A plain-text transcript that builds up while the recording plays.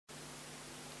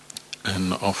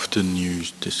An often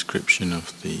used description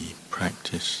of the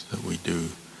practice that we do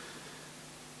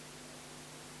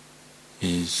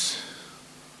is,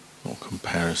 or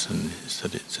comparison, is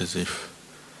that it's as if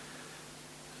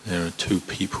there are two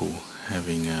people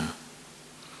having a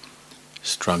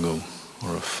struggle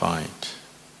or a fight.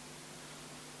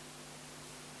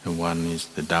 And one is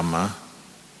the Dhamma,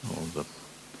 or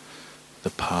the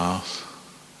path,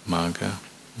 Magga,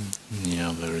 and the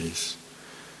other is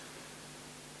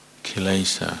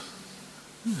Kilesa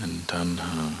and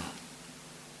Tanha,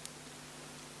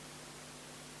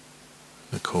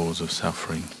 the cause of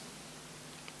suffering.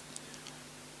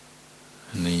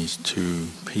 And these two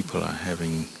people are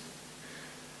having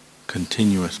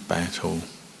continuous battle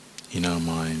in our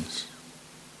minds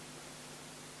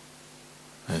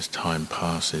as time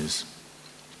passes.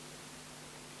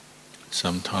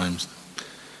 Sometimes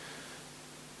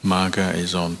Magga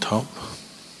is on top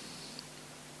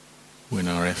when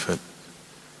our effort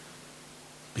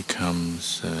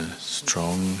becomes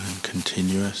strong and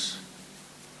continuous.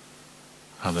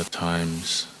 Other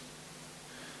times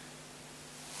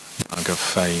Magga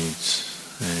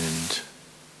fades and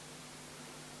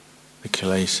the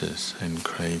kilesas and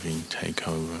craving take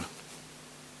over.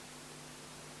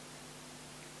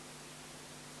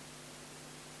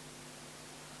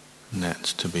 And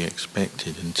that's to be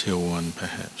expected until one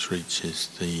perhaps reaches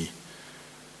the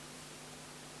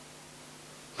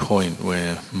point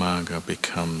where Magga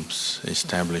becomes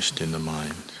established in the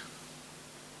mind.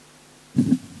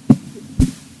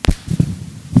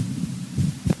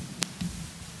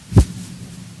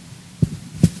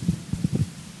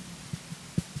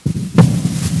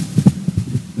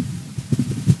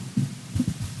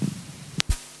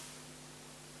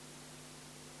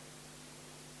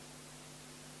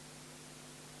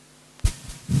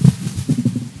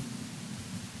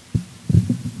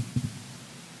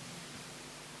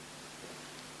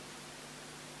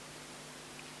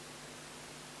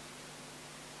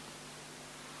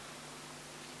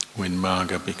 When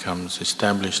Magga becomes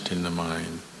established in the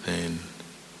mind, then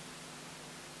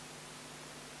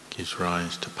gives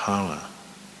rise to Phala,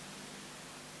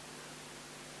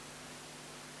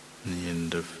 the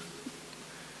end of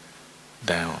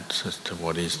doubts as to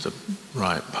what is the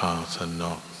right path and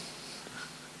not,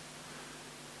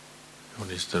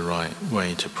 what is the right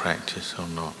way to practice or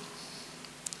not.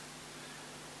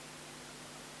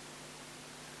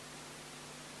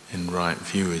 And right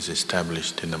view is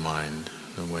established in the mind,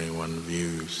 the way one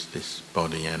views this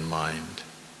body and mind.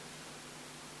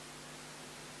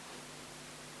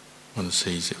 One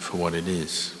sees it for what it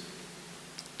is.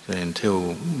 So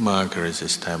until Magga is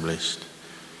established,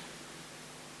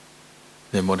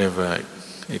 then whatever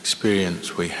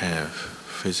experience we have,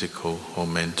 physical or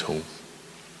mental,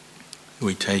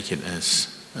 we take it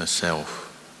as a self.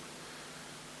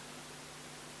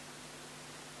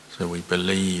 So we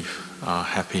believe our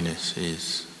happiness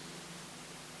is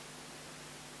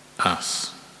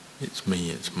us, it's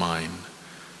me, it's mine.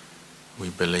 We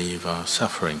believe our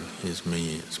suffering is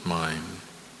me, it's mine.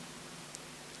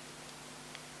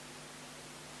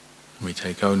 We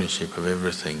take ownership of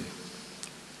everything,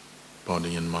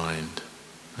 body and mind,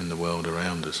 and the world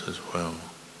around us as well,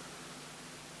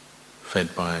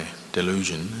 fed by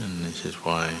delusion, and this is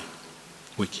why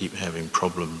we keep having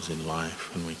problems in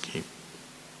life and we keep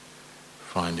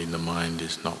finding the mind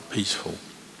is not peaceful.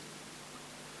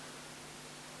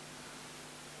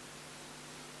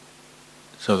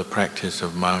 So the practice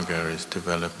of Magga is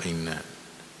developing that,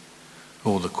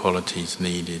 all the qualities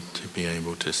needed to be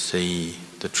able to see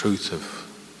the truth of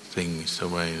things the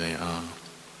way they are.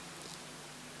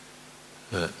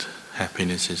 That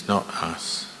happiness is not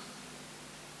us,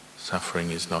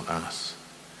 suffering is not us.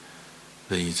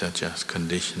 These are just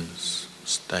conditions,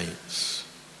 states,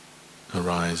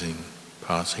 arising,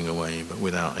 passing away, but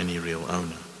without any real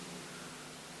owner.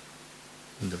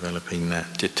 And developing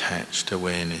that detached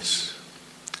awareness,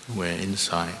 where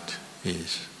insight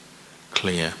is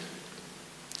clear,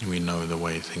 we know the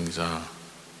way things are.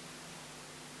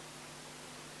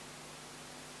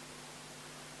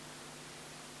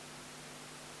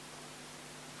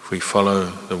 If we follow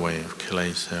the way of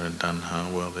Kilesa and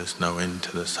Tanha, well, there's no end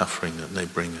to the suffering that they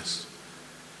bring us.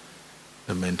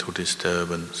 The mental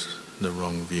disturbance, the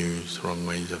wrong views, the wrong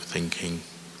ways of thinking,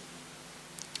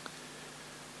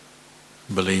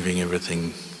 believing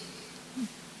everything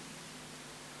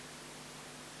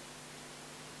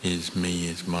is me,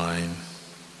 is mine,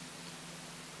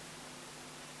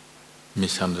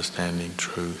 misunderstanding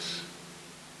truth,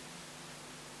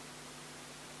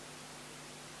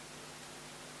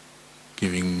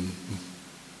 giving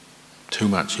too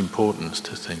much importance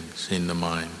to things in the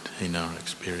mind, in our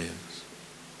experience.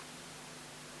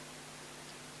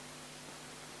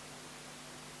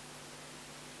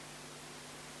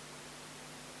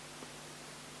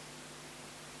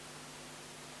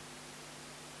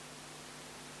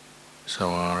 So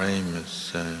our aim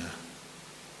as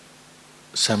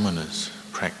Samanas,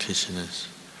 practitioners,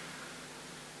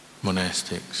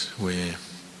 monastics, we're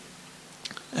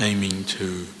aiming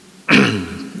to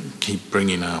keep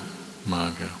bringing up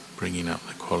Magga, bringing up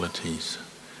the qualities,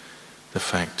 the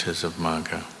factors of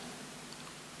Magga.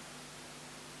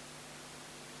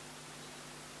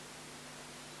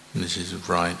 And this is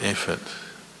right effort,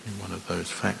 one of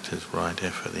those factors, right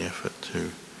effort, the effort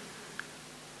to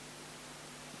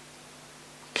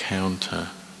counter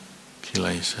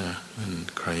kilesa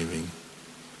and craving,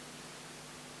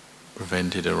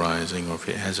 prevent it arising, or if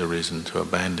it has arisen, to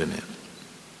abandon it.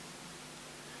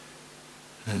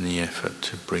 And the effort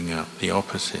to bring up the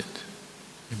opposite,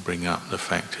 bring up the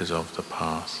factors of the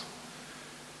path,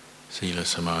 sila,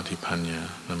 samadhi, panya,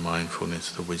 the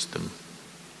mindfulness, the wisdom,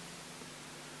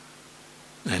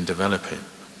 and develop it.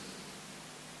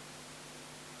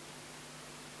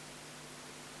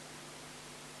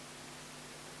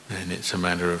 And it's a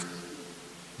matter of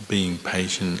being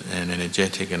patient and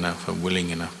energetic enough and willing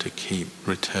enough to keep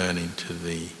returning to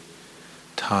the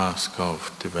task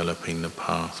of developing the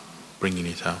path, bringing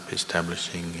it up,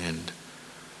 establishing and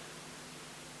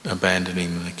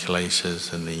abandoning the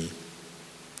kilesas and the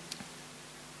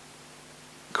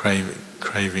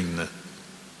craving that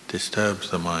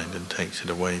disturbs the mind and takes it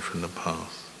away from the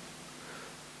path.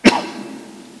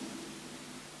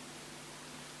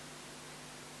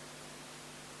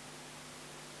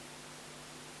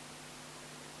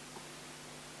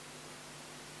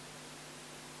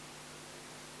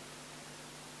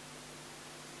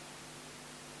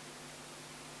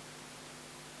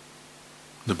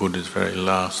 The Buddha's very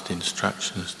last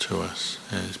instructions to us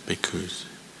as bhikkhus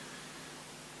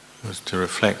was to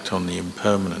reflect on the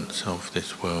impermanence of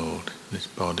this world, this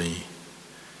body,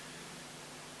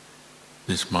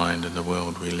 this mind and the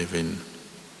world we live in,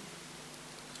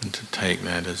 and to take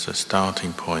that as a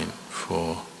starting point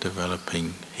for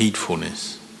developing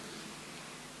heedfulness,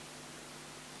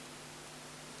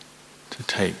 to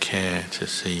take care to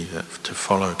see that, to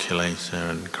follow kilesa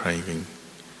and craving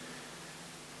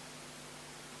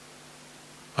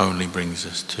only brings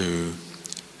us to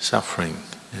suffering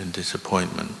and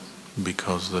disappointment,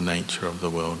 because the nature of the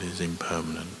world is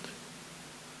impermanent.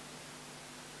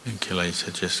 And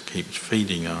kilesa just keeps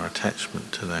feeding our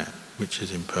attachment to that which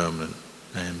is impermanent,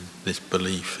 and this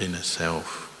belief in a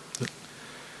self that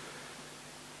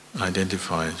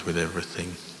identifies with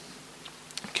everything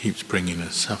keeps bringing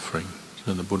us suffering.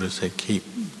 So the Buddha said, keep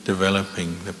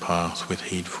developing the path with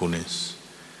heedfulness,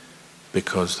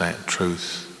 because that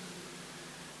truth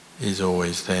is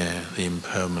always there, the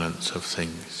impermanence of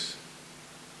things.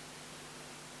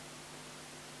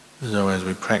 So as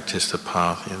we practice the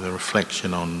path, the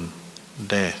reflection on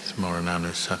death,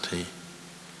 Marananusati,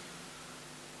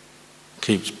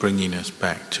 keeps bringing us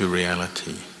back to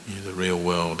reality. The real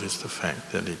world is the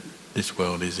fact that this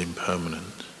world is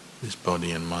impermanent. This body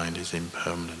and mind is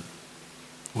impermanent.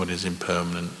 What is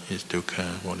impermanent is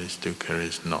dukkha. What is dukkha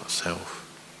is not self.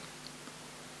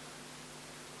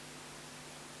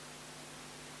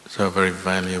 So a very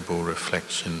valuable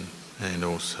reflection and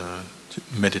also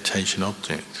meditation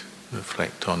object.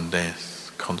 Reflect on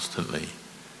death constantly,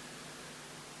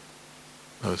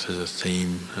 both as a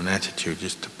theme and attitude,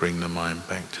 just to bring the mind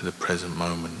back to the present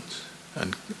moment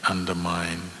and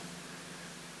undermine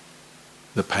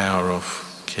the power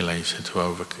of kilesa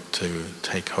to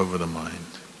take over the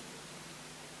mind.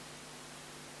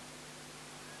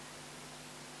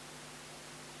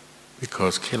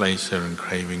 Because kilesa and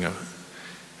craving are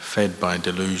fed by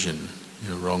delusion,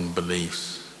 wrong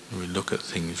beliefs. We look at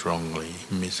things wrongly,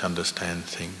 misunderstand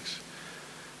things.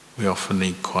 We often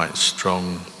need quite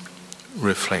strong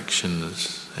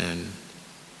reflections and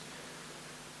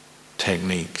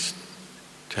techniques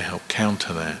to help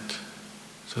counter that.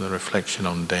 So the reflection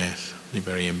on death, the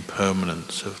very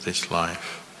impermanence of this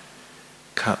life,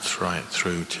 cuts right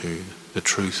through to the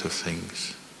truth of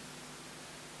things.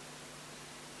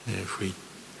 If we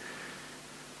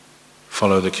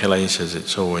follow the kilesas,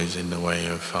 it's always in the way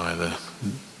of either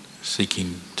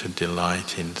seeking to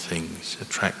delight in things,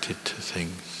 attracted to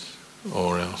things,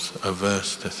 or else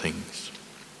averse to things.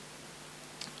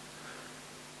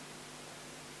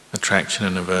 Attraction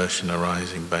and aversion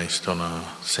arising based on our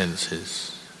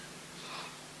senses,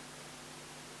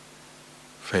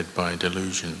 fed by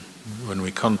delusion. When we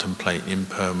contemplate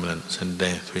impermanence and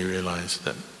death, we realize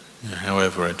that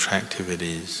however attractive it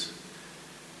is,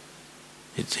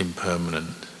 it's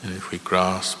impermanent, and if we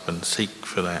grasp and seek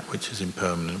for that which is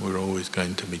impermanent, we're always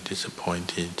going to be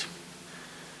disappointed,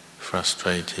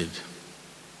 frustrated,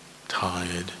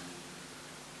 tired,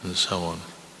 and so on.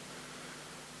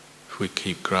 If we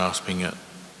keep grasping at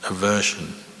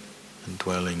aversion and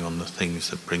dwelling on the things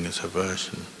that bring us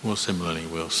aversion, well, similarly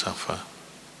we'll suffer.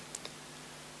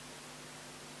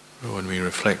 But when we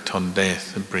reflect on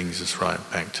death, it brings us right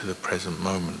back to the present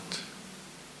moment.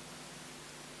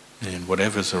 And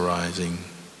whatever's arising,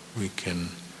 we can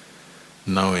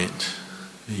know it,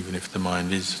 even if the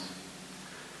mind is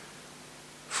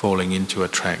falling into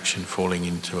attraction, falling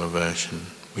into aversion.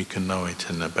 We can know it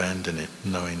and abandon it,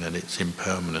 knowing that it's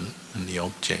impermanent and the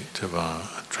object of our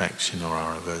attraction or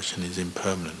our aversion is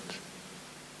impermanent.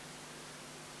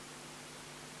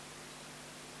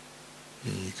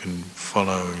 You can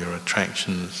follow your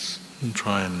attractions and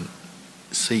try and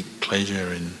seek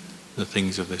pleasure in the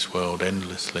things of this world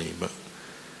endlessly, but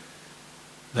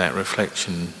that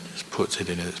reflection just puts it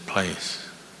in its place.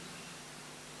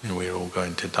 And we're all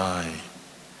going to die.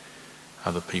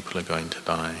 Other people are going to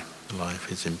die.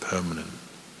 Life is impermanent.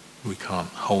 We can't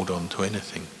hold on to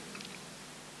anything.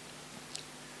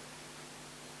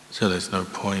 So there's no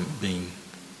point being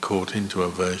caught into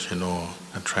aversion or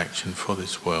attraction for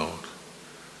this world.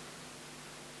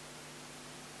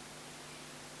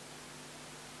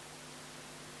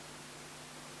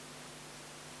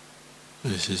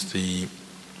 This is the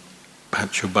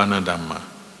Paccuppanna Dhamma,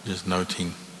 just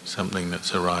noting something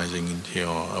that's arising into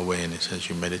your awareness as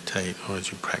you meditate or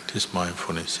as you practice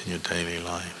mindfulness in your daily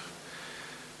life.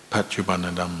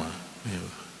 Paccuppanna Dhamma,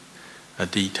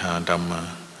 Adita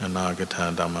Dhamma,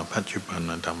 Anagata Dhamma,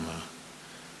 Paccuppanna Dhamma.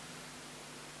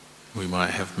 We might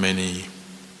have many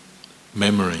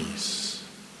memories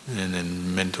and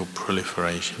then mental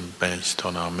proliferation based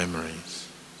on our memories.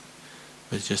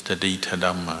 It's just Adita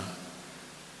Dhamma.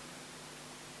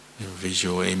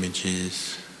 Visual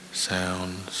images,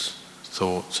 sounds,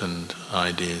 thoughts and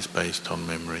ideas based on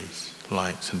memories,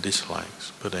 likes and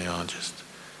dislikes, but they are just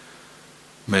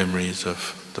memories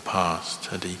of the past,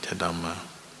 Adita Dhamma,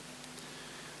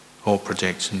 or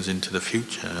projections into the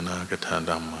future, Anagata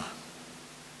Dhamma,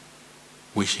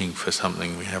 wishing for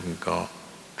something we haven't got,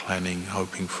 planning,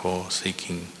 hoping for,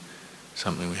 seeking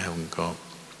something we haven't got,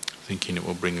 thinking it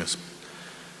will bring us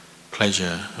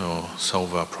pleasure or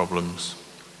solve our problems.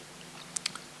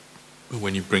 But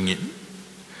when you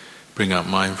bring up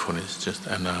mindfulness, just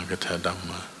Anagata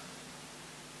Dhamma,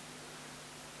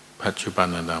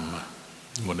 Paccuppanna Dhamma,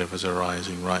 whatever's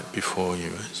arising right before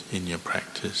you in your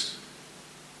practice.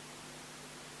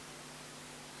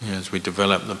 As we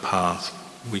develop the path,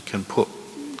 we can put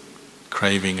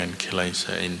craving and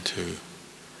kilesa into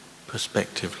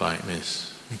perspective like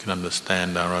this. We can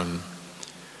understand our own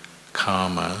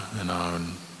karma and our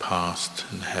own past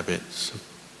and habits,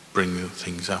 bring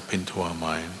things up into our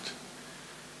mind,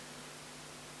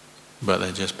 but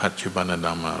they're just Paccuppanna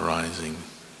Dhamma arising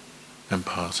and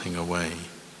passing away,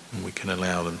 and we can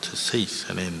allow them to cease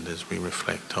and end as we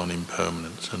reflect on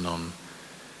impermanence and on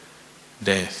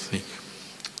death,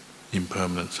 the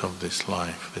impermanence of this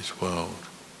life, this world.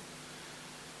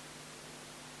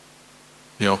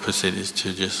 The opposite is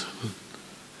to just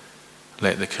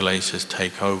let the kilesas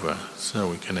take over, so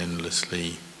we can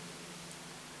endlessly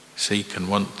seek and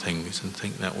want things and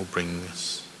think that will bring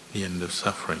us the end of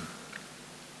suffering,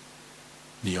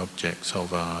 the objects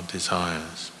of our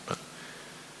desires. But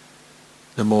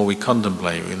the more we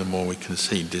contemplate, the more we can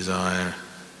see desire,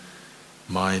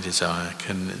 my desire,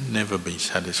 can never be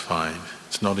satisfied.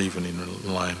 It's not even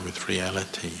in line with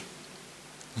reality.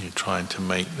 You're trying to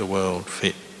make the world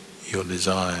fit your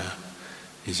desire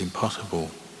is impossible.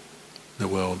 The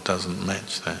world doesn't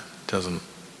match that, doesn't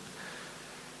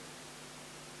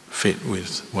fit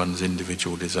with one's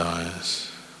individual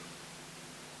desires.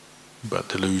 But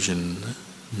delusion,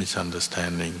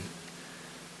 misunderstanding,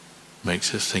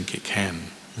 makes us think it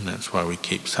can, and that's why we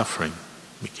keep suffering.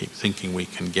 We keep thinking we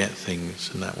can get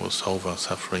things and that will solve our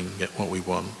suffering, get what we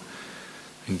want,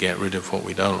 and get rid of what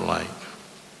we don't like.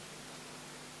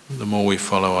 The more we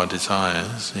follow our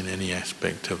desires in any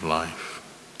aspect of life,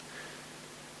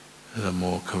 the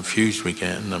more confused we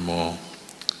get and the more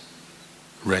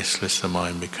restless the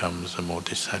mind becomes, the more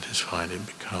dissatisfied it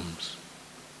becomes.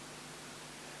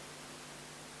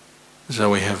 So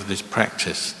we have this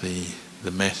practice,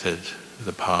 the method,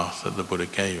 the path that the Buddha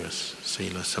gave us,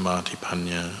 Sila, Samadhi,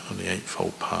 Panya, or the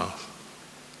Eightfold Path.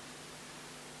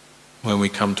 When we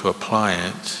come to apply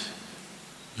it,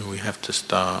 we have to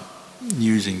start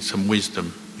using some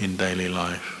wisdom in daily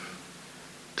life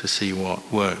to see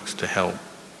what works to help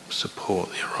support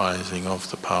the arising of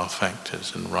the path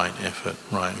factors and right effort,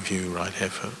 right view, right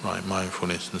effort, right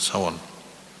mindfulness, and so on.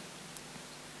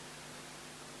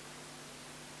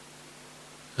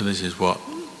 So this is what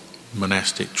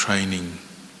monastic training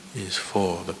is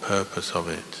for. The purpose of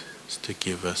it is to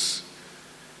give us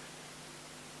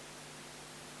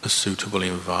a suitable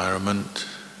environment,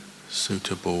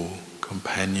 suitable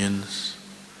companions,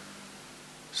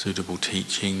 suitable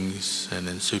teachings, and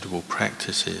then suitable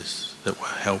practices that will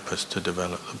help us to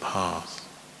develop the path.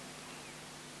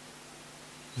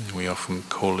 We often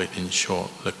call it, in short,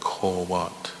 the core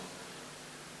what.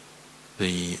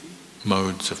 The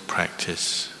modes of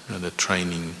practice and the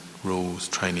training rules,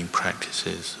 training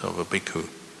practices of a bhikkhu.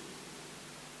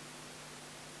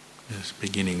 It's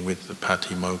beginning with the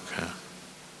patimokkha,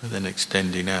 and then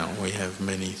extending out. We have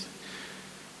many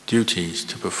duties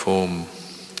to perform,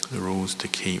 the rules to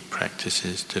keep,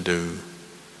 practices to do.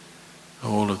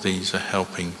 All of these are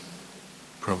helping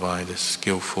provide a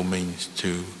skillful means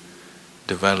to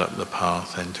develop the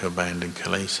path and to abandon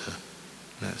kilesa.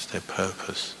 That's their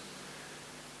purpose.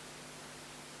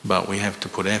 But we have to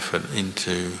put effort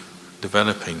into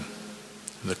developing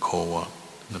the core what,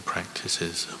 the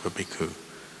practices of a bhikkhu.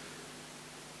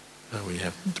 So we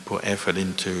have to put effort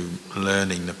into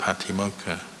learning the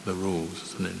patimokkha, the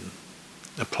rules, and then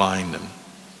applying them,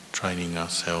 training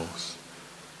ourselves.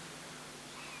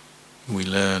 We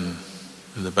learn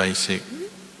the basic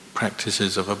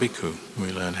practices of a bhikkhu.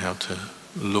 We learn how to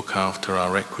look after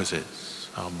our requisites,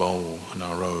 our bowl and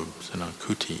our robes and our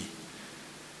kuti,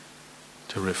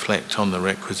 to reflect on the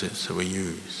requisites that we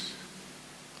use.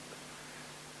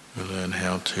 We learn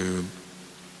how to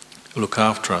look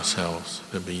after ourselves,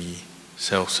 to be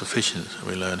self-sufficient.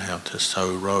 We learn how to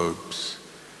sew robes,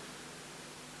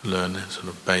 learn sort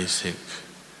of basic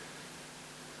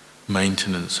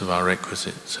maintenance of our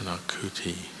requisites and our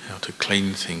kuti, how to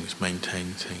clean things, maintain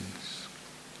things.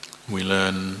 We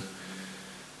learn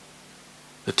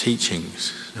the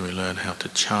teachings, and we learn how to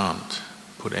chant,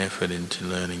 put effort into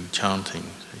learning chanting,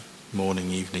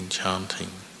 morning, evening chanting,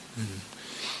 and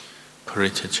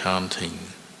parita chanting,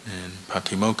 and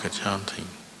patimokkha chanting.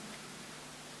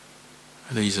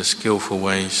 These are skillful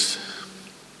ways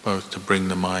both to bring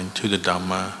the mind to the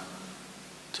Dhamma,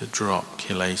 to drop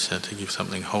kilesa, to give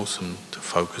something wholesome to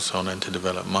focus on, and to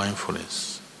develop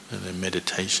mindfulness, and their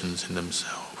meditations in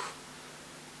themselves.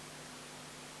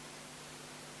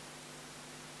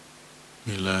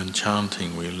 We learn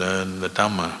chanting, we learn the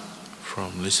Dhamma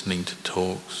from listening to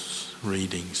talks,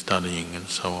 reading, studying, and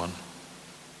so on,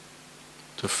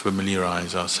 to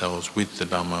familiarize ourselves with the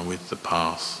Dhamma, with the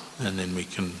path, and then we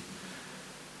can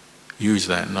use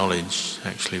that knowledge,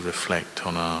 actually reflect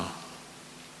on our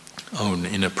own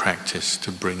inner practice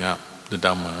to bring up the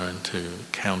Dhamma and to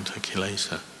counter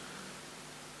kilesa.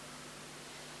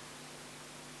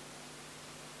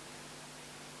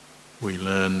 We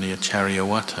learn the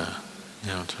Acharyavata,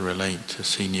 how to relate to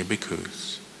senior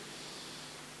bhikkhus.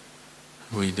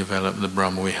 We develop the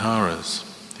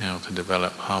Brahmaviharas, how to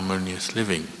develop harmonious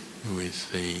living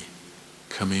with the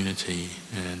community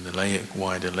and the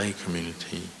wider lay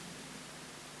community.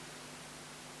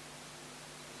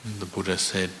 And the Buddha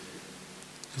said,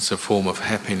 it's a form of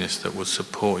happiness that will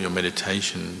support your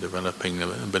meditation, developing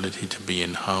the ability to be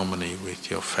in harmony with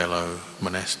your fellow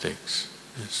monastics.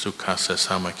 Sukhasa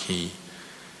samakhi.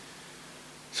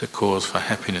 It's a cause for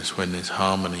happiness when there's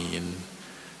harmony in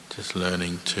just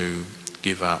learning to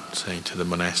give up, say, to the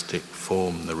monastic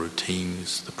form, the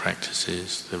routines, the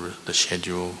practices, the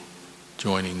schedule,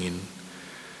 joining in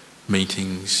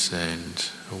meetings and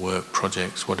work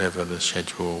projects, whatever the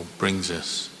schedule brings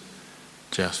us.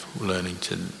 Just learning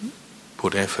to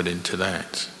put effort into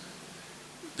that.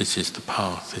 This is the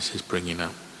path, this is bringing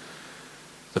up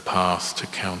the path to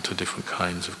counter different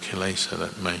kinds of kilesa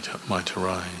that might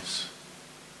arise.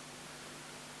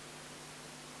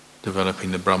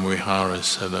 Developing the Brahmaviharas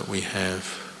so that we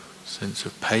have a sense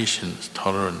of patience,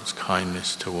 tolerance,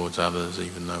 kindness towards others,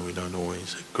 even though we don't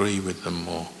always agree with them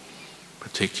or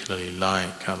particularly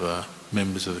like other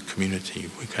members of the community.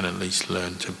 We can at least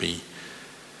learn to be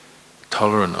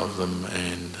tolerant of them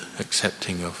and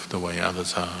accepting of the way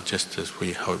others are, just as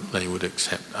we hope they would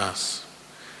accept us.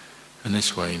 And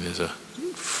this way there's a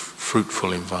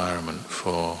fruitful environment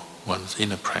for one's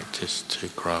inner practice to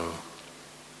grow.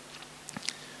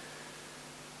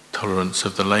 Tolerance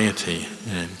of the laity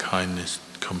and kindness,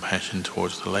 compassion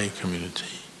towards the lay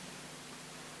community.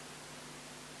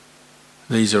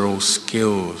 These are all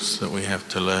skills that we have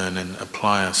to learn and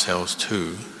apply ourselves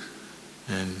to,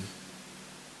 and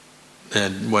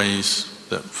they're ways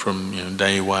that from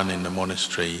day one in the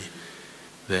monastery,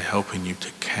 they're helping you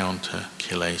to counter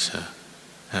kilesa,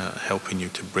 helping you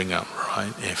to bring up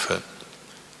right effort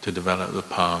to develop the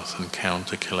path and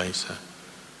counter kilesa.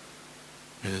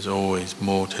 And there's always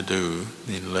more to do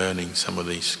in learning some of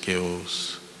these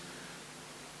skills,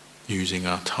 using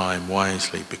our time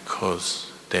wisely, because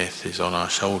death is on our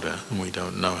shoulder and we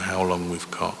don't know how long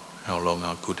we've got, how long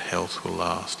our good health will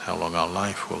last, how long our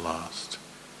life will last.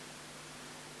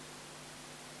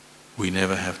 We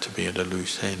never have to be at a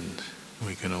loose end.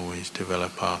 We can always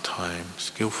develop our time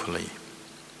skillfully.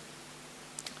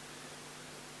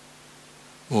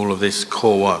 All of this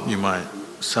core up you might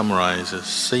summarize as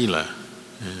sila.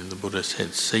 And the Buddha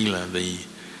said sila, the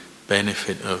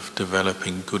benefit of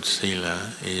developing good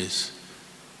sila is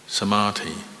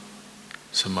samadhi.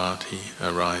 Samadhi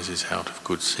arises out of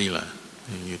good sila.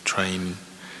 And you train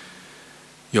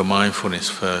your mindfulness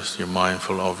first, you're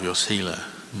mindful of your sila,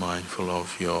 mindful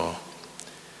of your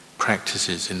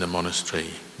practices in the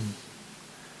monastery.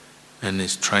 And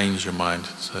this trains your mind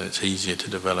so it's easier to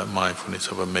develop mindfulness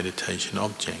of a meditation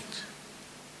object.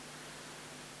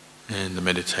 And the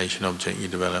meditation object you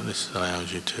develop, this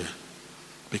allows you to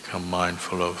become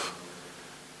mindful of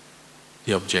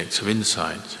the objects of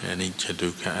insight, anicca,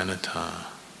 dukkha, anatta.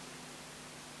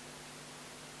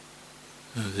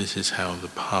 And this is how the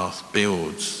path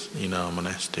builds in our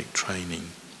monastic training.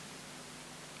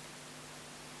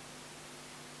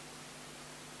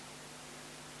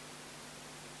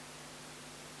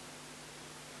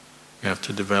 You have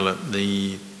to develop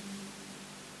the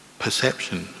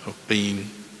perception of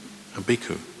being a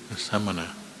bhikkhu, a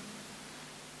samana.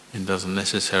 It doesn't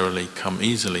necessarily come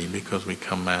easily because we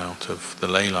come out of the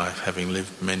lay life having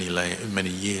lived many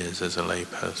years as a lay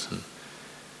person.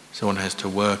 So one has to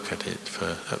work at it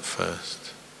at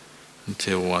first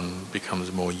until one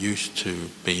becomes more used to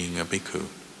being a bhikkhu.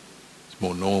 It's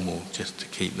more normal just to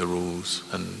keep the rules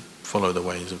and follow the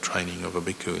ways of training of a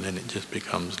bhikkhu, and then it just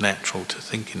becomes natural to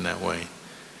think in that way.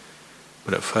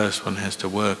 But at first one has to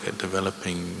work at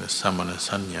developing the samana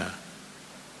sanya.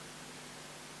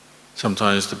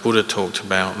 Sometimes the Buddha talked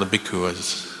about the bhikkhu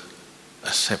as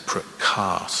a separate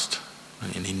caste.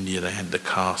 In India they had the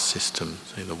caste system,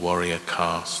 say the warrior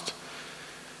caste,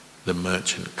 the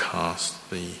merchant caste,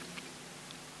 the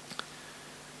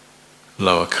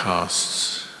lower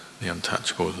castes, the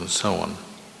untouchables and so on.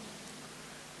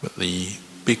 But the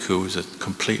bhikkhu is a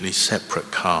completely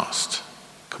separate caste,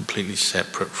 completely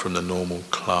separate from the normal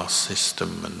class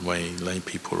system and way lay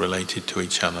people related to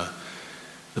each other.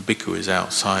 The bhikkhu is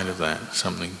outside of that,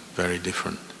 something very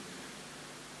different.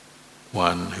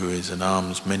 One who is an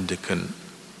alms mendicant,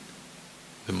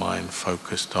 the mind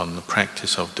focused on the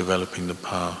practice of developing the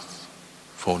path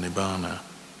for nibbana.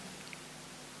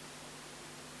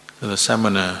 So the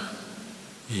samana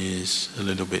is a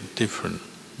little bit different.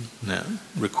 That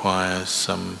requires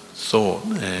some thought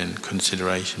and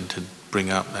consideration to bring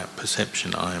up that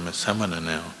perception, I am a samana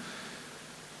now.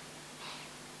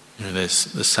 There's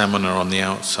the samana on the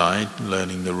outside,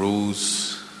 learning the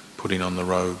rules, putting on the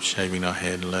robe, shaving our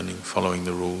head, learning, following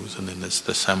the rules, and then there's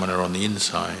the samana on the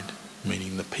inside,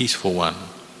 meaning the peaceful one,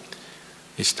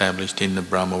 established in the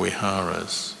Brahma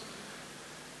Viharas,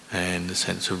 and the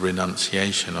sense of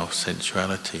renunciation of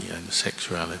sensuality and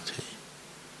sexuality.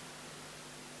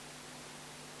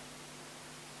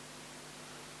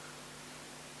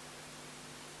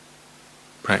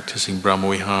 Practicing Brahma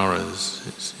Viharas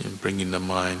is bringing the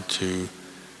mind to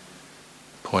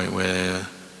a point where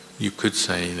you could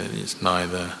say that it's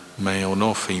neither male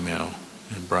nor female.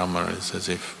 And Brahma is as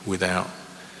if without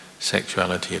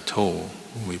sexuality at all.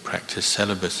 We practice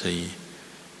celibacy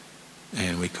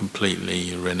and we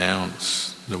completely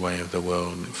renounce the way of the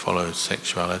world that follows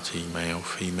sexuality, male,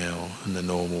 female, and the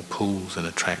normal pulls and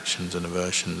attractions and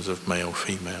aversions of male,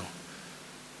 female.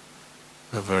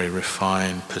 A very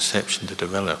refined perception to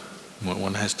develop.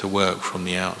 One has to work from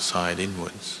the outside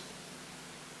inwards.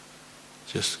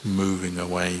 Just moving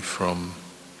away from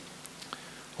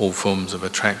all forms of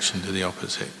attraction to the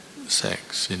opposite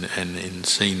sex and in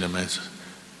seeing them as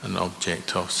an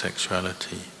object of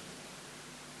sexuality.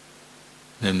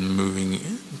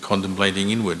 Then contemplating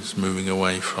inwards, moving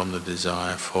away from the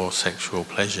desire for sexual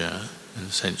pleasure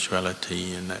and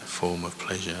sensuality and that form of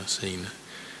pleasure, seeing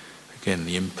again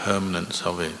the impermanence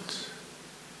of it.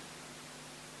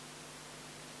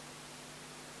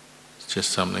 It's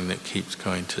just something that keeps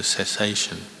going to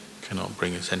cessation, cannot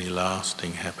bring us any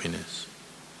lasting happiness.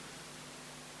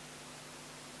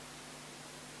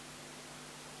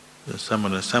 The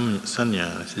samana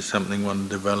sanya, this is something one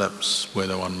develops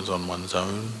whether one's on one's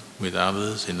own, with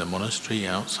others, in the monastery,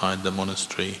 outside the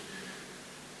monastery.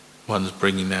 One's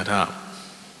bringing that up.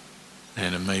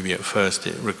 And maybe at first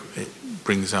it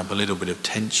brings up a little bit of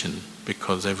tension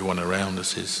because everyone around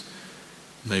us is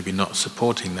maybe not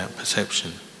supporting that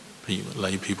perception.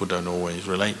 Lay people don't always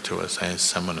relate to us as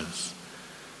samanas.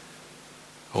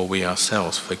 Or we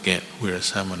ourselves forget we're a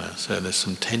samana. So there's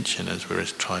some tension as we're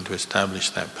trying to establish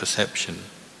that perception.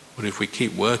 But if we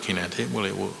keep working at it,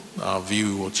 our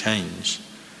view will change.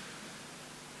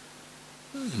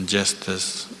 And just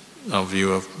as our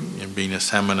view of being a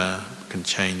samana can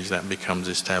change, that becomes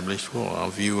established, well, our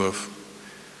view of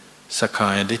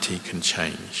Sakkaya Ditthi can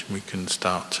change. We can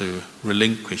start to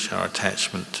relinquish our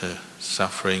attachment to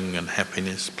suffering and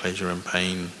happiness, pleasure and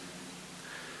pain,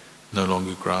 no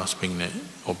longer grasping it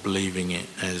or believing it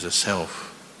as a self.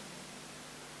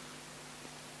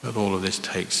 But all of this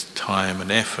takes time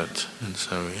and effort, and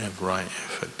so we have right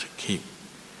effort to keep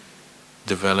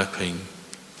developing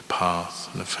the path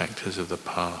and the factors of the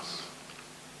path.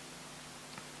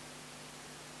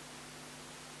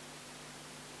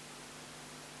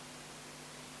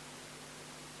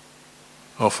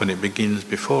 Often it begins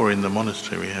before in the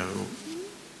monastery. We have,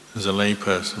 as a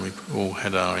layperson, we've all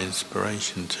had our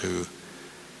inspiration to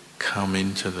come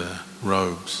into the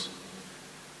robes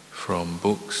from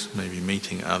books, maybe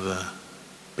meeting other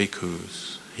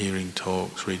bhikkhus, hearing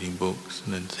talks, reading books,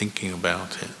 and then thinking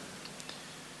about it.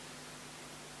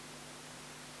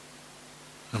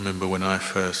 I remember when I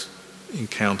first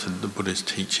encountered the Buddha's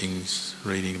teachings,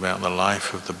 reading about the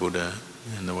life of the Buddha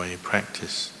and the way he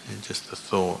practiced, and just the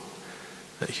thought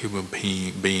that human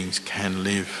beings can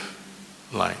live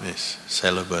like this,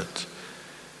 celibate,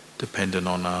 dependent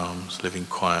on alms, living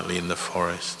quietly in the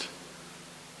forest,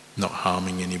 not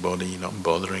harming anybody, not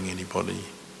bothering anybody,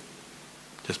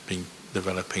 just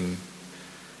developing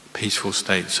peaceful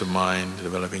states of mind,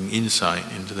 developing insight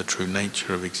into the true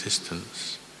nature of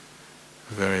existence.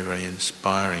 Very, very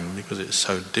inspiring, because it's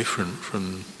so different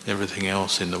from everything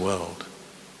else in the world.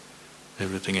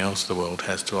 Everything else the world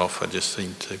has to offer just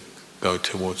seems to go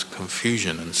towards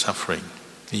confusion and suffering.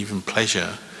 Even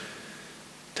pleasure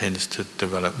tends to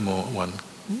develop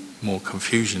more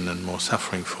confusion and more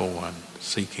suffering for one,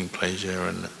 seeking pleasure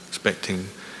and expecting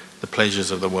the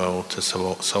pleasures of the world to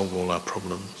solve all our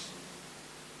problems.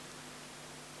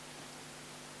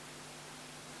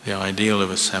 The ideal of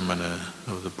a samana,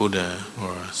 of the Buddha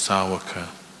or a sāvaka,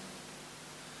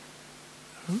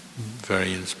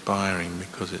 very inspiring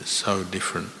because it's so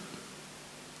different.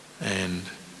 And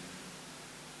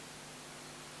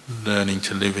learning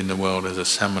to live in the world as a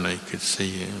samana, you could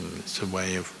see it's a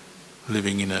way of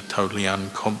living in a totally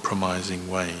uncompromising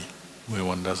way, where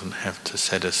one doesn't have to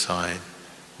set aside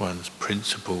one's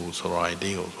principles or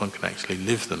ideals. One can actually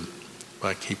live them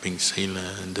by keeping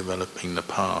sila and developing the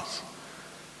path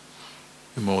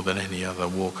more than any other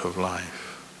walk of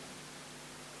life.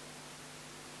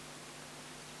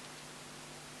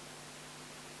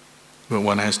 But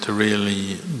one has to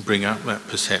really bring up that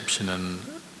perception and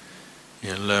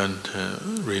learn to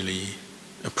really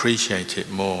appreciate it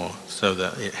more, so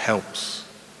that it helps.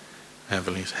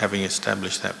 Having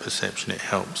established that perception, it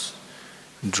helps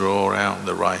draw out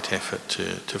the right effort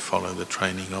to follow the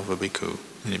training of a bhikkhu.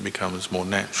 And it becomes more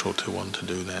natural to want to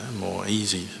do that, more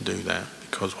easy to do that,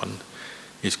 because one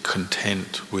is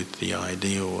content with the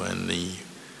ideal and the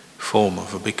form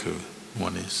of a bhikkhu.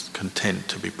 One is content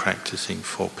to be practicing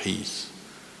for peace.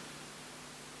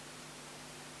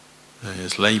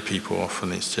 As lay people,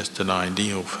 often it's just an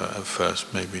ideal at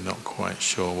first, maybe not quite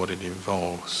sure what it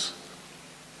involves.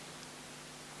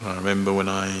 I remember when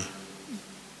I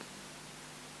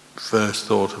first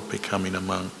thought of becoming a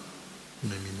monk,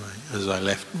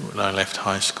 when I left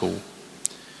high school,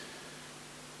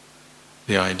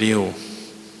 the ideal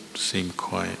seemed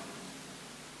quite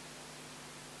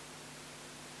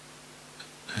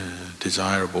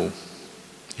desirable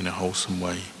in a wholesome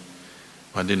way.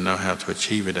 I didn't know how to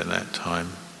achieve it at that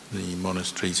time. The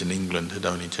monasteries in England had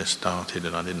only just started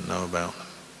and I didn't know about them.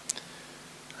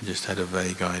 I just had a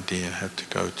vague idea I had to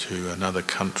go to another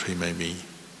country, maybe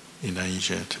in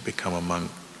Asia, to become a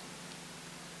monk,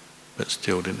 but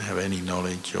still didn't have any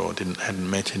knowledge or hadn't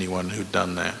met anyone who'd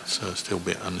done that, so I was still a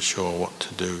bit unsure what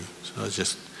to do. So I was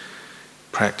just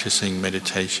practicing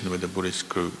meditation with a Buddhist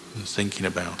group and thinking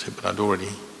about it, but I'd already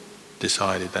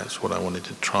decided that's what I wanted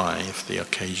to try if the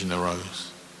occasion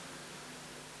arose.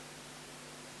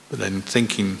 But then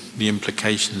thinking the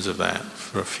implications of that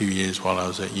for a few years while I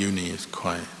was at uni is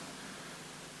quite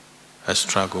a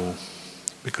struggle,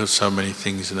 because so many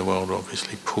things in the world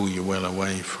obviously pull you well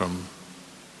away from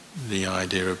the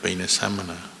idea of being a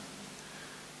samana,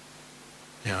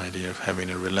 the idea of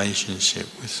having a relationship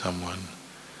with someone,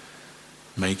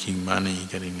 making money,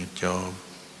 getting a job,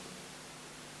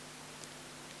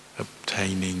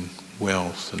 obtaining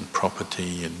wealth and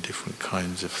property and different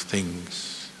kinds of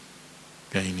things,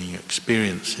 gaining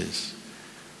experiences.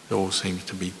 It all seems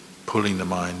to be pulling the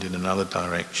mind in another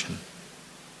direction.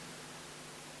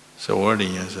 So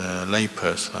already as a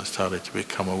layperson I started to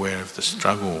become aware of the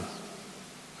struggle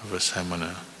of a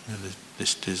samana,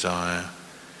 this desire,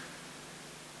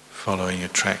 following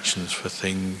attractions for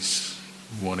things,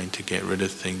 wanting to get rid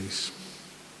of things,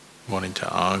 wanting to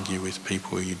argue with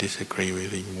people you disagree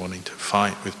with, even wanting to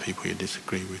fight with people you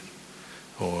disagree with,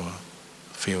 or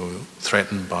feel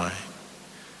threatened by.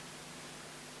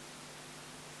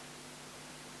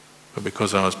 But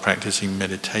because I was practicing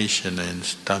meditation and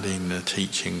studying the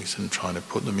teachings and trying to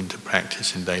put them into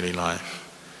practice in daily life,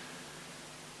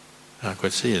 I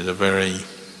could see it as a very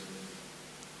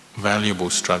valuable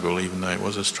struggle, even though it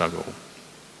was a struggle.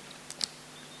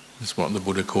 It's what the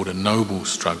Buddha called a noble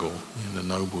struggle, the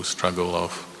noble struggle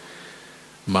of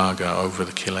marga over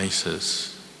the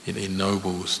kilesas. It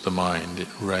ennobles the mind, it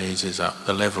raises up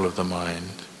the level of the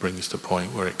mind, brings the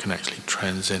point where it can actually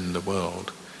transcend the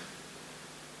world.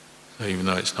 So even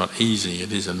though it's not easy,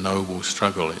 it is a noble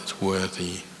struggle. It's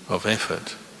worthy of effort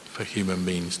for human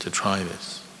beings to try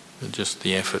this. But just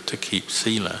the effort to keep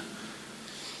sila,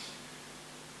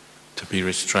 to be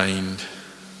restrained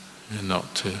and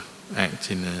not to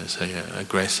act in, say,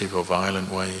 aggressive or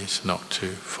violent ways, not to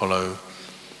follow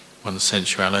one's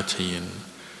sensuality and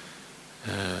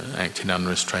act in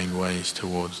unrestrained ways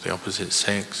towards the opposite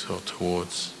sex or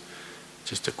towards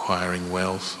just acquiring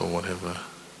wealth or whatever.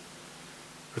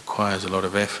 Requires a lot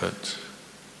of effort,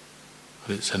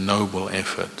 but it's a noble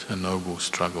effort, a noble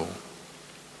struggle.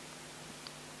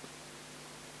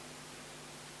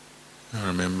 I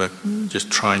remember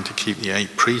just trying to keep the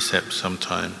 8 precepts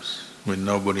sometimes, with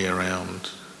nobody around,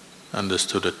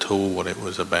 understood at all what it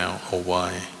was about or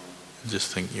why. I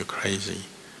just think you're crazy.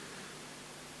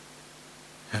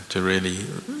 You have to really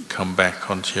come back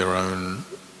onto your own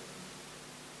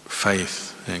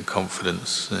faith and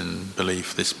confidence and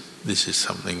belief this is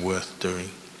something worth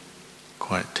doing.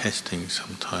 Quite testing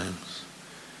sometimes.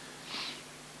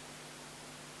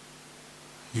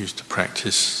 Used to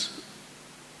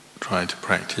try to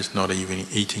practice not even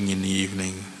eating in the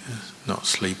evening, not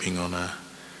sleeping on a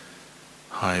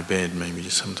high bed, maybe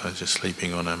sometimes just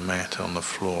sleeping on a mat on the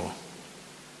floor.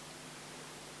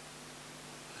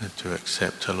 Had to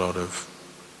accept a lot of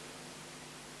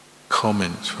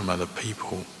comments from other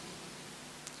people,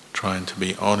 trying to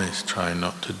be honest, trying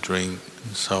not to drink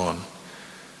and so on.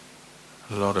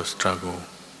 A lot of struggle.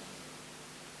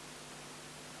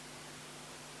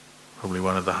 Probably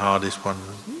one of the hardest ones,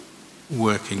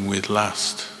 working with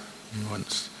lust. I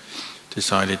once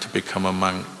decided to become a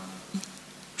monk,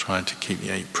 trying to keep the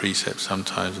 8 precepts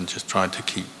sometimes and just tried to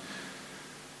keep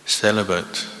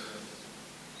celibate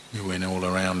when all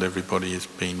around everybody has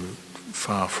been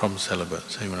far from celibate,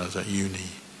 say when I was at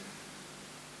uni.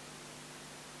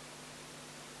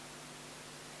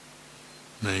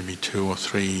 Maybe 2 or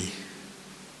 3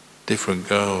 different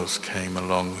girls came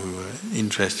along who were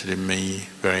interested in me,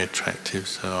 very attractive,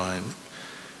 so I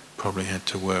probably had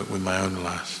to work with my own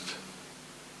lust.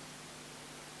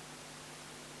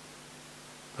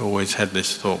 I always had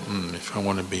this thought, if I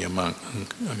want to be a monk, I'm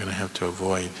going to have to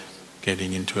avoid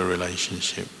getting into a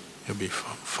relationship. It'll be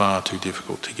far too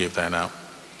difficult to give that up.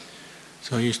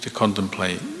 So I used to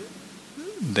contemplate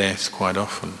death quite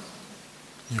often.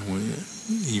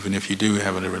 Even if you do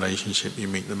have a relationship, you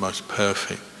meet the most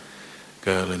perfect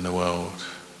girl in the world,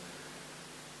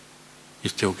 you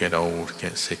still get old,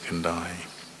 get sick and die.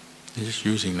 You're just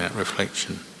using that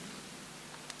reflection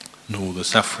and all the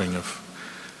suffering of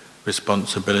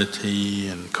responsibility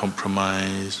and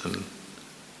compromise and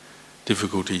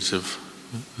difficulties of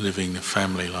living a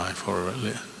family life, or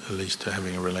at least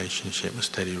having a relationship, a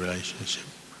steady relationship.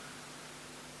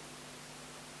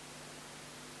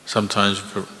 Sometimes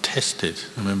tested.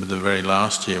 I remember the very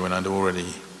last year when I'd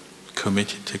already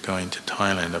committed to going to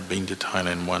Thailand. I'd been to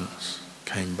Thailand once,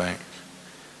 came back.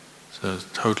 So I was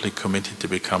totally committed to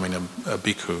becoming a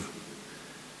bhikkhu.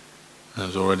 I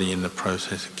was already in the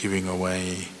process of giving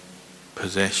away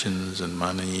possessions and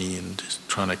money and just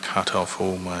trying to cut off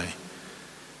all my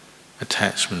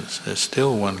attachments. There's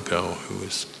still one girl who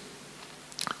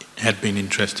had been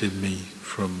interested in me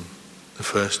from the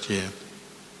first year.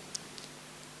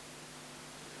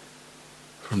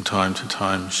 From time to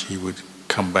time she would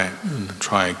come back and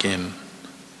try again,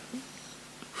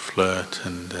 flirt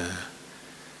and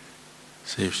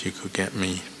see if she could get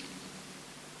me.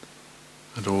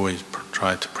 I'd always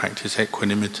tried to practice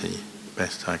equanimity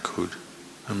best I could.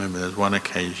 I remember there was one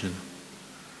occasion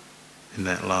in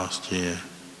that last year,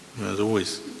 I was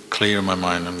always clear in my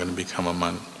mind I'm going to become a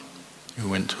monk. We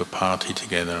went to a party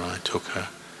together and I took her.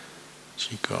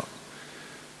 She got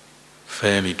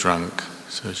fairly drunk,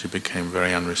 so she became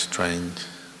very unrestrained.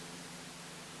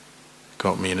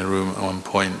 Got me in a room at one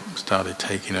point, started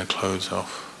taking her clothes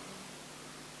off.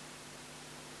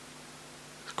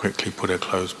 Quickly put her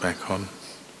clothes back on.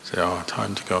 Said,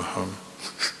 time to go home.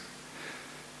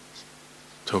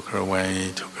 took her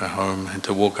away, took her home, had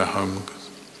to walk her home,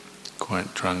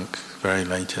 quite drunk, very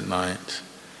late at night.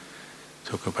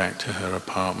 Took her back to her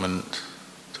apartment,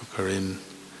 took her in,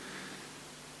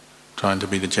 trying to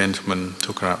be the gentleman,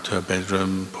 took her up to her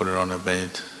bedroom, put her on her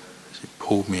bed. She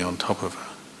pulled me on top of her,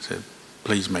 said,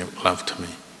 "Please make love to me."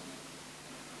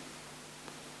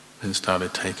 Then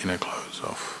started taking her clothes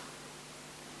off.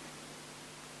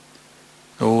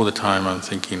 All the time I'm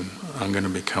thinking, I'm going to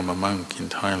become a monk in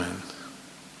Thailand.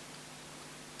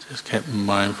 Just kept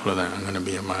mindful of that. I'm going to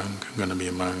be a monk, I'm going to be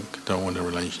a monk, don't want a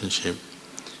relationship.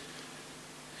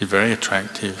 He's very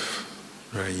attractive,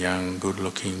 very young, good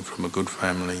looking, from a good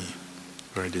family,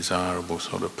 very desirable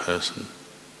sort of person.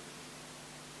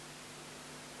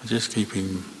 Just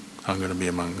keeping, I'm going to be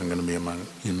a monk, I'm going to be a monk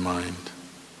in mind.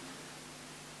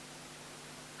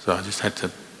 So I just had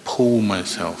to pull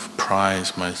myself,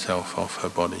 prise myself off her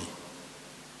body.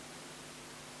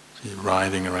 She's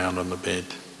writhing around on the bed.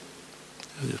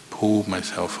 I just pulled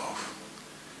myself off.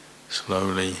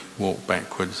 Slowly walked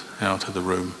backwards out of the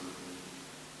room.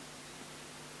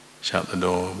 Shut the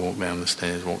door, walked down the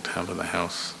stairs, walked out of the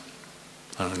house.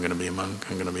 Oh, I'm going to be a monk,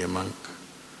 I'm going to be a monk.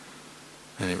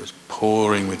 And it was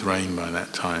pouring with rain by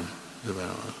that time. It was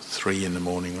about 3 in the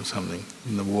morning or something.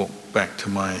 And the walk back to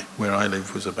where I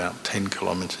live was about 10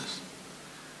 kilometers.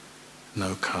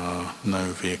 No car, no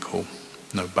vehicle,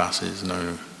 no buses,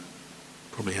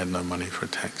 probably had no money for a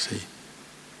taxi.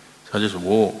 So I just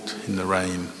walked in the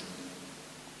rain,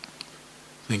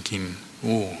 thinking,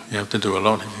 oh, you have to do a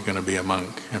lot if you're going to be a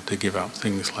monk. You have to give up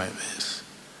things like this.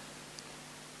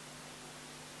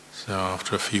 So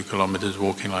after a few kilometers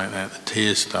walking like that, the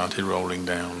tears started rolling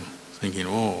down, thinking,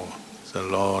 oh, it's a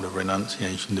lot of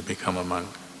renunciation to become a monk.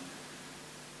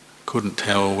 Couldn't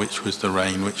tell which was the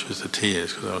rain, which was the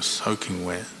tears, because I was soaking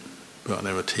wet, but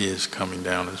there were tears coming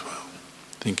down as well,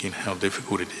 thinking how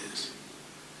difficult it is.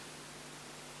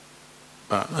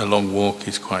 But a long walk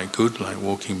is quite good, like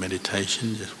walking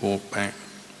meditation, just walk back,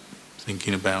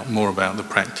 thinking more about the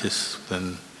practice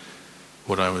than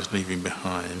what I was leaving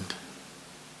behind.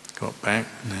 Got back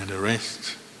and had a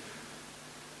rest.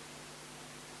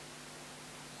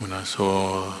 When I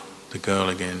saw the girl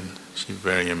again, she was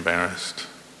very embarrassed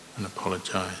and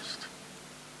apologized.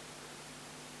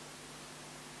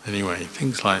 Anyway,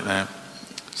 things like that.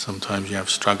 Sometimes you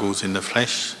have struggles in the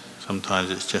flesh,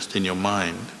 sometimes it's just in your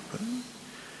mind. But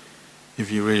if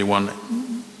you really want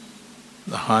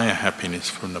the higher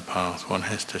happiness from the path, one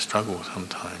has to struggle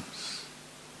sometimes.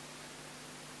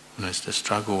 One has to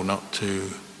struggle not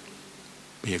to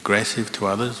be aggressive to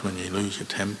others when you lose your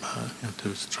temper. You have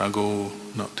to struggle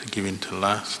not to give in to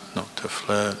lust, not to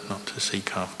flirt, not to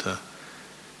seek after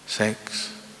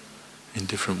sex in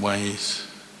different ways,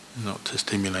 not to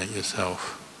stimulate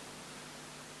yourself.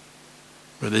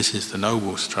 But this is the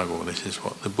noble struggle. This is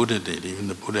what the Buddha did. Even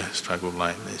the Buddha struggled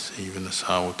like this. Even the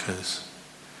Sāvakas,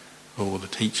 all the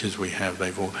teachers we have,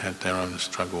 they've all had their own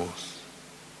struggles.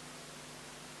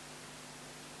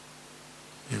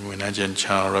 And when Ajahn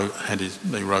Chah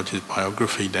they wrote his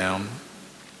biography down,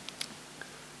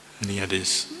 and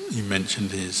he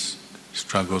mentioned his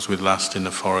struggles with lust in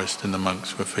the forest, and the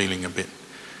monks were feeling a bit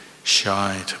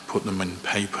shy to put them in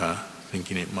paper,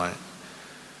 thinking it might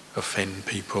offend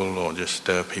people or just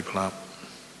stir people up.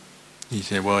 He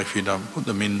said, well, if you don't put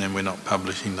them in, then we're not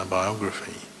publishing the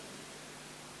biography.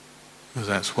 Because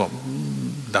that's what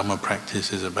Dhamma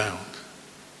practice is about.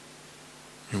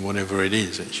 And whatever it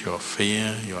is, it's your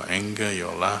fear, your anger,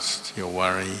 your lust, your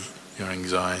worry, your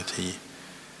anxiety.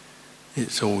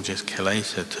 It's all just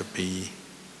kilesa to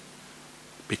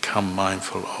become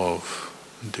mindful of,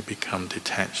 and to become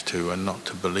detached to, and not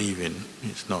to believe in.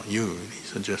 It's not you.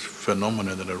 These are just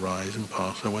phenomena that arise and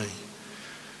pass away.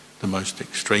 The most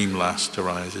extreme lust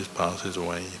arises, passes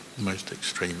away. The most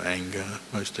extreme anger,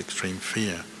 most extreme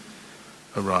fear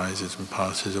arises and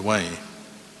passes away.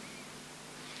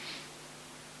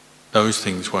 Those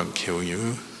things won't kill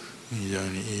you. You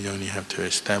only have to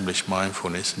establish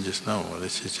mindfulness and just know, well,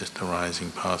 this is just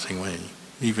arising, passing away.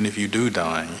 Even if you do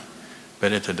die,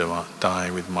 better to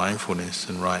die with mindfulness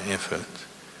and right effort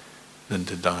than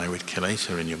to die with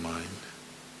kilesa in your mind.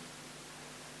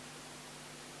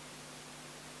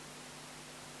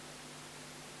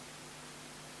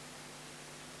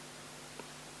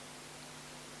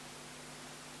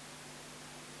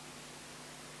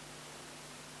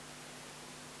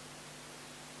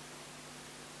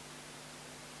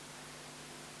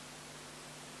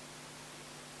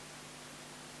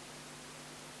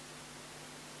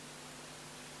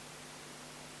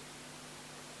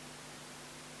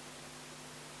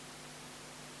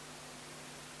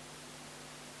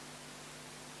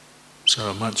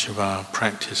 So much of our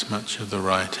practice, much of the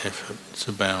right effort, it's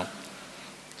about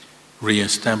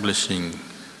re-establishing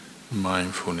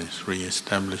mindfulness,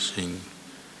 re-establishing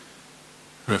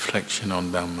reflection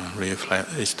on Dhamma,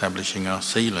 re-establishing our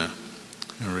sila,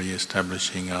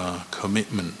 re-establishing our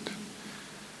commitment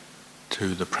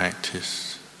to the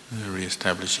practice,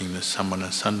 re-establishing the Samana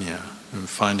sanya, and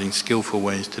finding skillful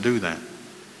ways to do that.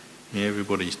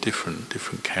 Everybody's different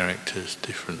characters,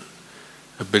 different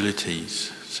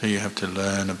abilities, so you have to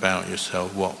learn about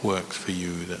yourself what works for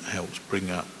you that helps bring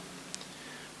up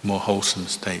more wholesome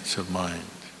states of mind,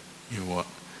 what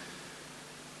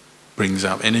brings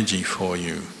up energy for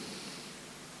you.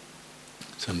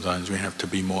 Sometimes we have to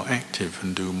be more active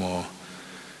and do more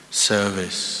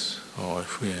service, or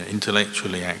if we are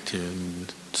intellectually active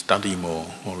and study more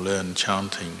or learn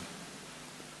chanting.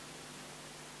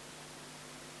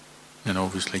 And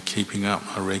obviously keeping up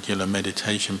a regular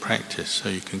meditation practice so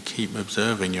you can keep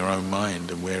observing your own mind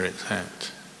and where it's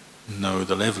at. Know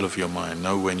the level of your mind,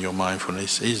 know when your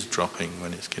mindfulness is dropping,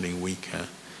 when it's getting weaker,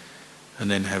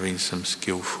 and then having some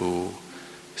skillful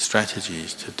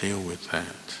strategies to deal with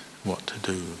that, what to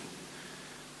do.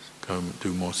 Go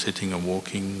do more sitting and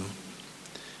walking,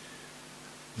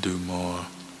 do more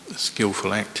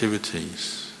skillful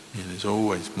activities. There's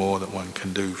always more that one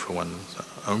can do for one's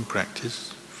own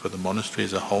practice. For the monastery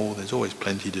as a whole, there's always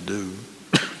plenty to do.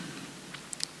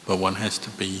 But one has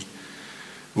to be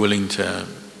willing to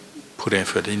put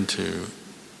effort into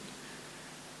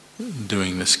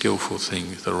doing the skillful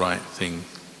things, the right thing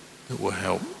that will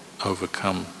help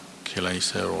overcome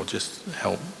kilesa or just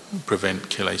help prevent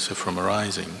kilesa from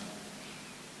arising.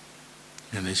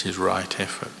 And this is right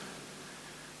effort.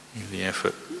 The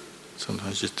effort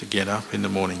sometimes just to get up in the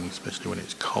morning, especially when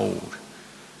it's cold,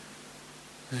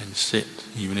 and sit,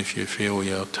 even if you feel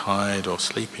you're tired or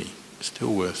sleepy, it's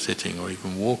still worth sitting or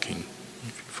even walking.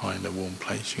 If you find a warm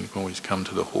place, you can always come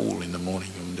to the hall in the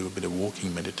morning and do a bit of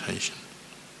walking meditation.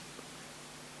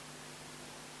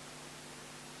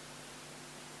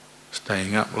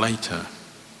 Staying up later,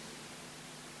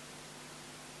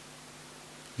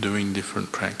 doing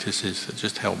different practices that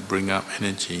just help bring up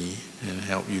energy and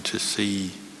help you to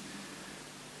see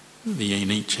the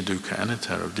anicca, dukkha,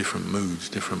 anatta of different moods,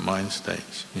 different mind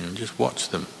states. Just watch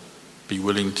them. Be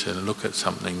willing to look at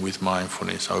something with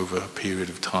mindfulness over a period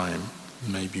of time.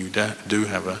 Maybe you do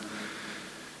have a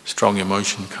strong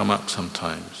emotion come up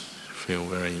sometimes. Feel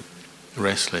very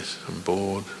restless and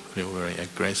bored, feel very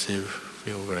aggressive,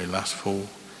 feel very lustful.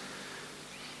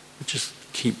 But just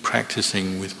keep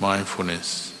practicing with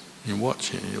mindfulness. You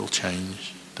watch it, it'll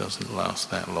change. It doesn't last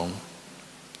that long.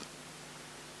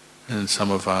 And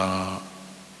some of our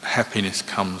happiness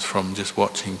comes from just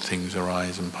watching things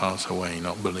arise and pass away,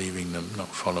 not believing them, not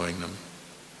following them.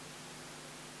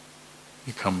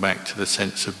 You come back to the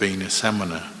sense of being a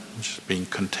samana, just being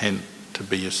content to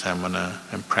be a samana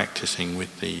and practicing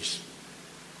with these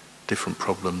different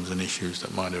problems and issues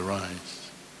that might arise.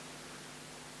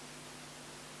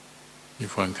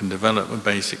 If one can develop a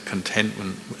basic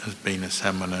contentment as being a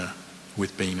samana,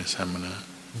 with being a samana,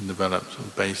 and develop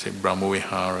some basic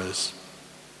brahmaviharas,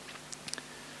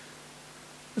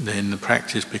 then the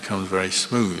practice becomes very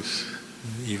smooth.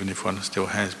 Even if one still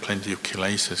has plenty of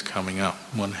kilesas coming up,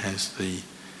 one has the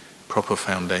proper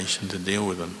foundation to deal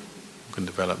with them. One can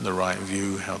develop the right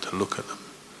view, how to look at them.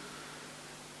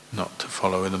 Not to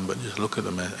follow them, but just look at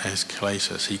them as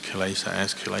kilesa, see kilesa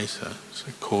as kilesa. It's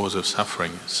a cause of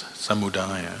suffering, it's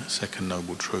samudaya, second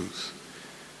noble truth.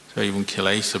 So even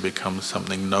kilesa becomes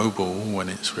something noble when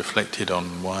it's reflected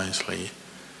on wisely.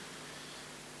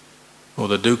 Or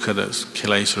the dukkha that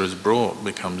kilesa has brought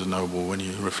becomes noble when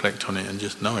you reflect on it and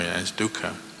just know it as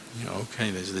dukkha.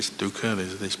 Okay, there's this dukkha,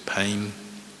 there's this pain,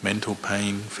 mental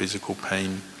pain, physical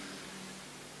pain,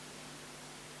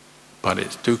 but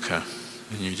it's dukkha,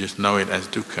 and you just know it as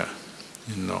dukkha.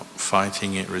 You're not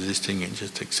fighting it, resisting it,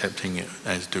 just accepting it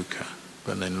as dukkha.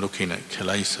 But then looking at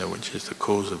kilesa, which is the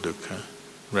cause of dukkha,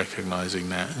 recognizing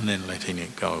that and then letting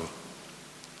it go.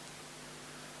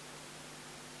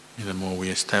 The more we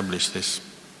establish this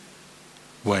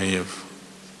way of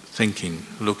thinking,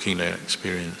 looking at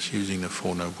experience, using the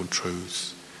Four Noble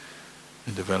Truths,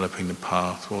 and developing the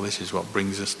path, well, this is what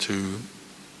brings us to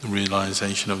the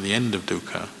realization of the end of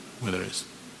dukkha, whether it's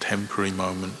temporary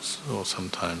moments or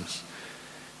sometimes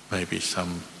maybe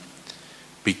some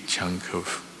big chunk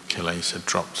of kilesa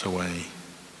drops away,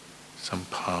 some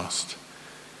past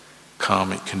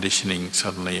karmic conditioning,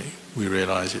 suddenly we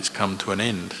realize it's come to an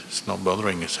end. It's not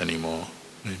bothering us anymore.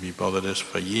 Maybe bothered us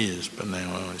for years, but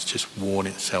now it's just worn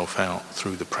itself out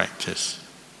through the practice,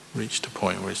 reached a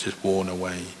point where it's just worn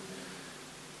away,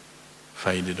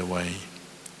 faded away.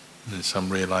 And there's some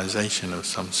realization of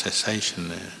some cessation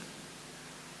there.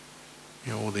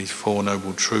 All these Four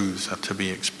Noble Truths are to be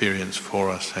experienced for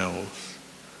ourselves.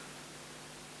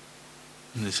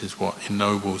 And this is what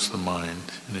ennobles the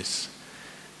mind, this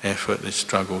effort, this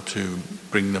struggle to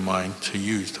bring the mind to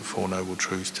use the Four Noble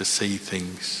Truths, to see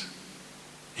things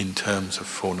in terms of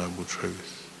Four Noble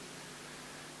Truths.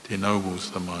 It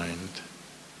ennobles the mind.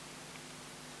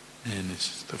 And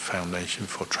this is the foundation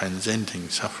for transcending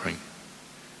suffering.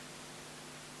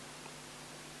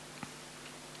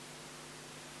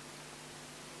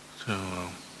 So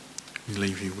I'll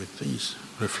leave you with these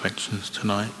reflections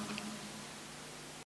tonight.